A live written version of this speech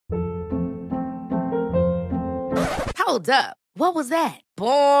Hold up. What was that?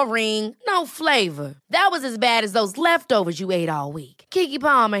 Boring. No flavor. That was as bad as those leftovers you ate all week. Keke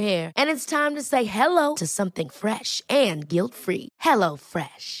Palmer here, and it's time to say hello to something fresh and guilt-free. Hello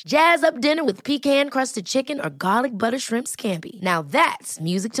Fresh. Jazz up dinner with pecan-crusted chicken or garlic butter shrimp scampi. Now that's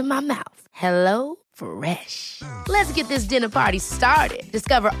music to my mouth. Hello Fresh. Let's get this dinner party started.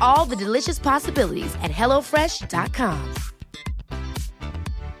 Discover all the delicious possibilities at hellofresh.com.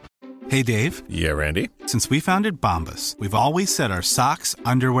 Hey, Dave. Yeah, Randy. Since we founded Bombas, we've always said our socks,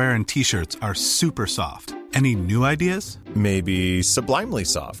 underwear, and T-shirts are super soft. Any new ideas? Maybe sublimely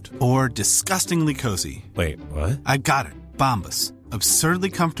soft. Or disgustingly cozy. Wait, what? I got it. Bombas. Absurdly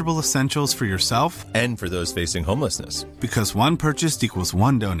comfortable essentials for yourself and for those facing homelessness. Because one purchased equals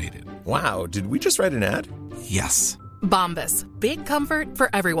one donated. Wow, did we just write an ad? Yes. Bombas. Big comfort for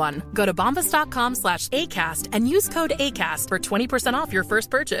everyone. Go to bombas.com/ACAST and use code ACAST for 20% off your first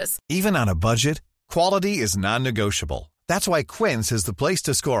purchase. Even on a budget, quality is non-negotiable. That's why Quince is the place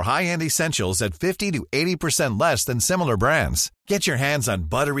to score high-end essentials at 50 to 80% less than similar brands. Get your hands on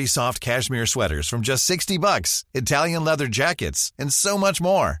buttery soft cashmere sweaters from just $60, Italian leather jackets, and so much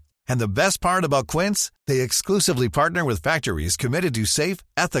more. And the best part about Quince, they exclusively partner with factories committed to safe,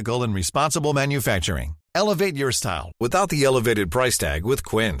 ethical, and responsible manufacturing. Elevate your style without the elevated price tag with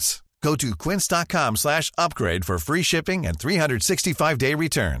Quince. Go to quince.com/upgrade for free shipping and 365-day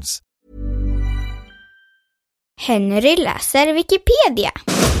returns. Henry läser Wikipedia.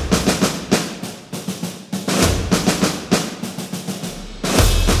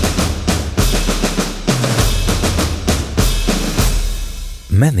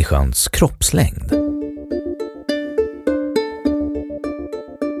 Människans kroppslängd.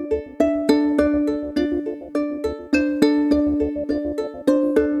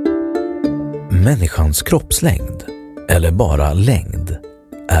 Människans kroppslängd, eller bara längd,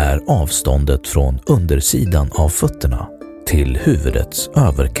 är avståndet från undersidan av fötterna till huvudets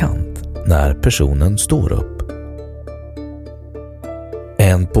överkant när personen står upp.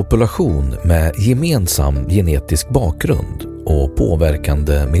 En population med gemensam genetisk bakgrund och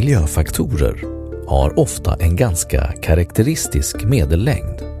påverkande miljöfaktorer har ofta en ganska karaktäristisk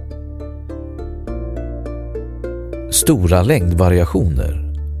medellängd. Stora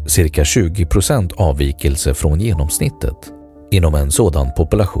längdvariationer, cirka 20% avvikelse från genomsnittet, inom en sådan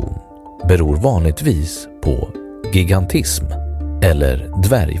population beror vanligtvis på gigantism eller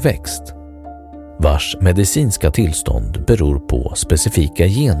dvärgväxt, vars medicinska tillstånd beror på specifika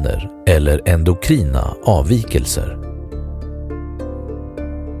gener eller endokrina avvikelser.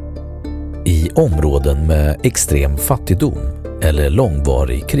 I områden med extrem fattigdom eller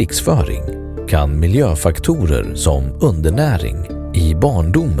långvarig krigsföring kan miljöfaktorer som undernäring i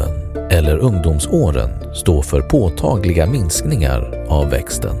barndomen eller ungdomsåren stå för påtagliga minskningar av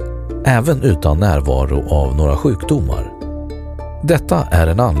växten, även utan närvaro av några sjukdomar. Detta är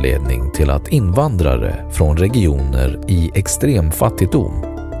en anledning till att invandrare från regioner i extrem fattigdom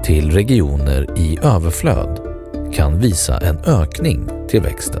till regioner i överflöd kan visa en ökning till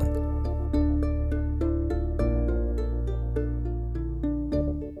växten.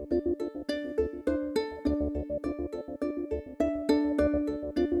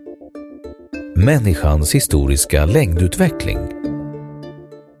 Människans historiska längdutveckling.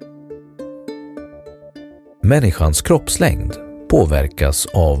 Människans kroppslängd påverkas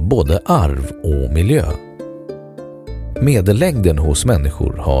av både arv och miljö. Medellängden hos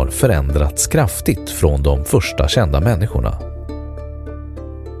människor har förändrats kraftigt från de första kända människorna.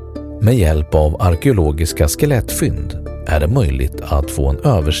 Med hjälp av arkeologiska skelettfynd är det möjligt att få en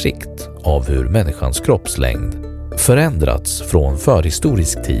översikt av hur människans kroppslängd förändrats från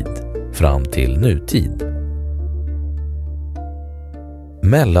förhistorisk tid fram till nutid.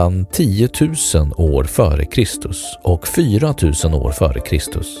 Mellan 10 000 år före Kristus och 4 000 år före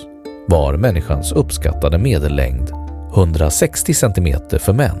Kristus var människans uppskattade medellängd 160 cm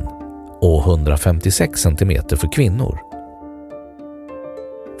för män och 156 cm för kvinnor.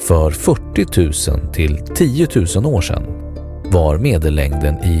 För 40 000 till 10 000 år sedan var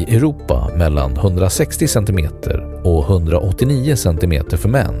medellängden i Europa mellan 160 cm och 189 cm för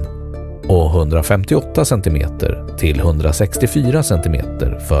män och 158 cm till 164 cm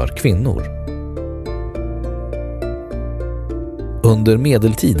för kvinnor. Under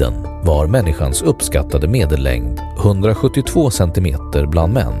medeltiden var människans uppskattade medellängd 172 cm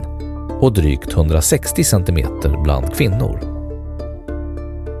bland män och drygt 160 cm bland kvinnor.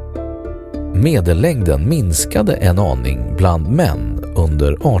 Medellängden minskade en aning bland män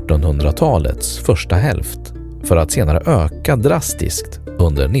under 1800-talets första hälft för att senare öka drastiskt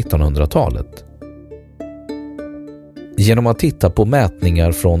under 1900-talet. Genom att titta på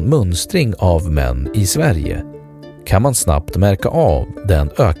mätningar från mönstring av män i Sverige kan man snabbt märka av den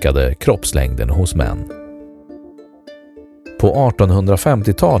ökade kroppslängden hos män. På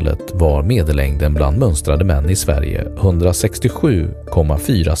 1850-talet var medellängden bland mönstrade män i Sverige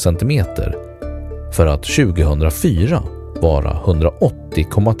 167,4 cm för att 2004 vara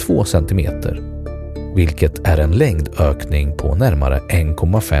 180,2 cm, vilket är en längdökning på närmare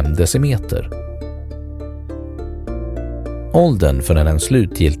 1,5 decimeter. Åldern för när den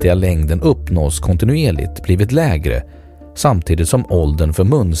slutgiltiga längden uppnås kontinuerligt blivit lägre, samtidigt som åldern för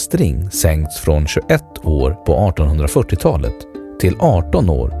mönstring sänkts från 21 år på 1840-talet till 18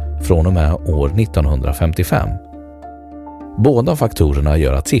 år från och med år 1955. Båda faktorerna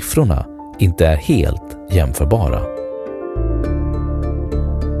gör att siffrorna inte är helt jämförbara.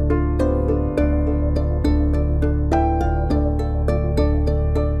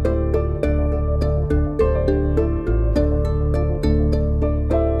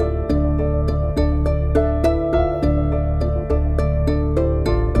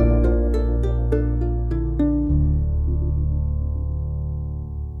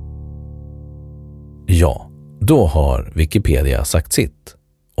 Ja, då har Wikipedia sagt sitt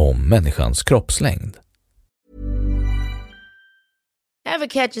om människans kroppslängd. Ever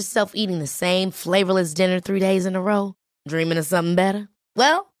catch yourself eating the same flavorless dinner 3 days in a row? Dreaming of something better?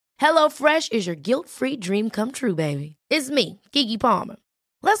 Well, HelloFresh is your guilt-free dream come true, baby. It's me, Keke Palmer.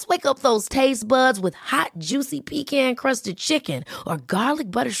 Let's wake up those taste buds with hot, juicy pecan-crusted chicken or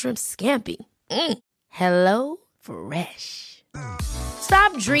garlic butter shrimp scampi. Hello Fresh.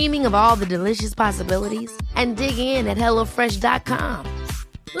 Stop dreaming of all the delicious possibilities and dig in at HelloFresh.com.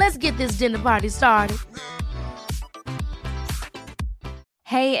 Let's get this dinner party started.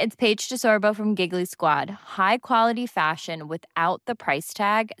 Hey, it's Paige DeSorbo from Giggly Squad. High quality fashion without the price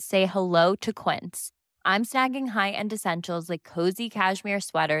tag. Say hello to Quince. I'm snagging high-end essentials like cozy cashmere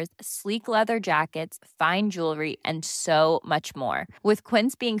sweaters, sleek leather jackets, fine jewelry, and so much more. With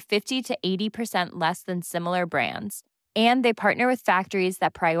Quince being 50 to 80% less than similar brands. And they partner with factories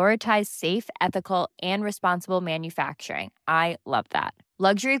that prioritize safe, ethical, and responsible manufacturing. I love that.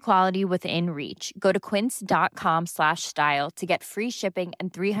 Luxury quality within reach. Go to quince.com/style to get free shipping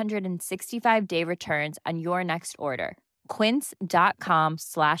and 365-day returns on your next order.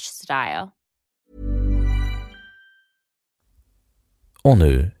 Quince.com/style. Och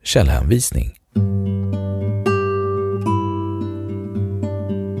nu källhänvisning.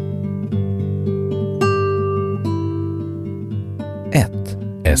 1.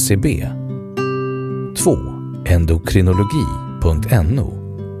 SCB 2. Endokrinologi.no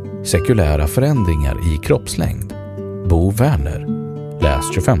Sekulära förändringar i kroppslängd. Bo Werner.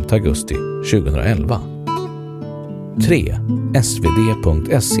 Läs 25 augusti 2011. 3.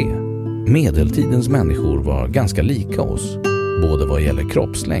 svd.se Medeltidens människor var ganska lika oss, både vad gäller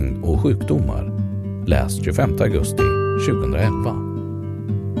kroppslängd och sjukdomar. Läs 25 augusti 2011.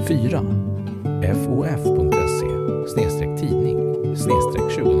 4.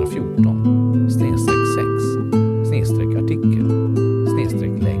 fof.se/tidning/2011